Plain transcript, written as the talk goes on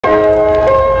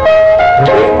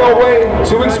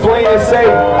to explain and say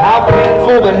how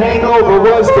painful the hangover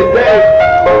was today.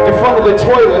 In front of the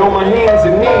toilet on my hands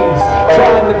and knees,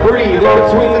 trying to breathe in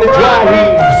between the dry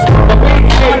heaves. My baby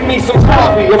made me some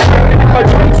coffee, afraid that if I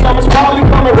drink some, it's probably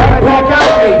coming right back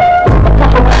at me. A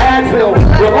cup of Advil,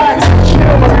 relax and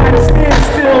chill, but I had to stand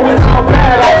still with how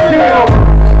bad I feel.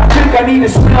 I think I need to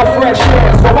smell fresh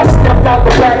air, so I stepped out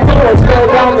the back door and fell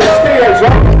down the stairs,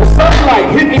 right? The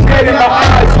sunlight hit me dead in my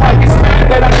eyes, like it's mad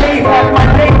that I gave half my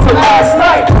day to last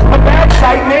night. A bad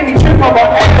sight made me trip on my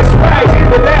ass right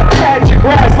into that patch of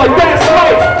grass, like that's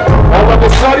life. All of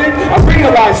a sudden, I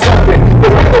realized something. The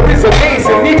weather is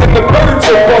amazing, even the birds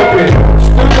are broken.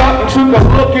 Stood up and took a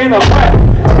look in a left.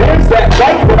 There's that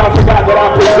bike that I forgot that I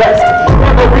possessed.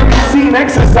 Never really seen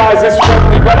exercises from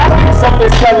me, but I think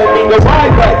something's telling me to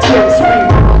ride that 10 speed.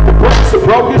 The brakes are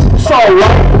broken, it's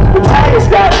alright. The tires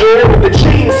got air, but the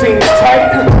chain seems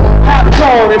tight. Hopped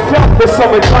on and felt the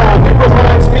summertime. It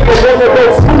reminds me of one of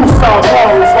those Tucson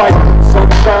cars, like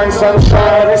sunshine,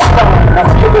 sunshine, it's fine. I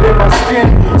feel it in my skin,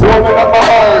 warm